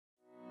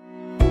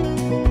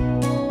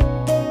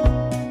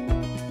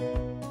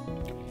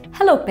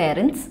Hello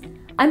parents,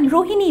 I'm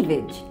Rohini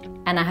Vij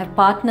and I have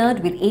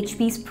partnered with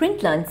HP's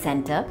Print Learn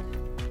Center.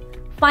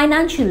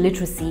 Financial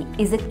literacy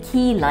is a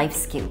key life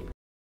skill.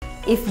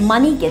 If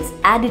money gets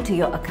added to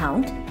your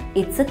account,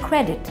 it's a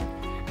credit,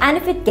 and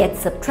if it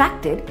gets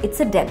subtracted, it's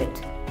a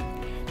debit.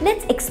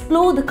 Let's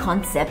explore the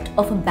concept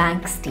of a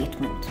bank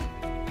statement.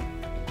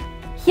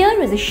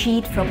 Here is a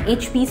sheet from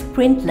HP's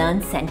Print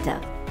Learn Center.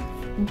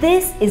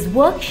 This is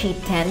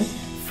worksheet 10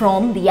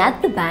 from the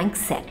At the Bank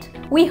set.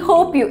 We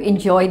hope you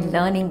enjoyed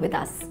learning with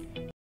us.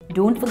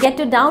 Don't forget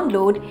to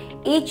download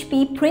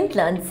HP Print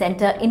Learn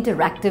Center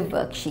interactive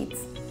worksheets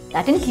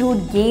that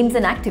include games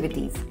and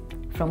activities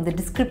from the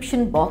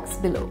description box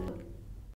below.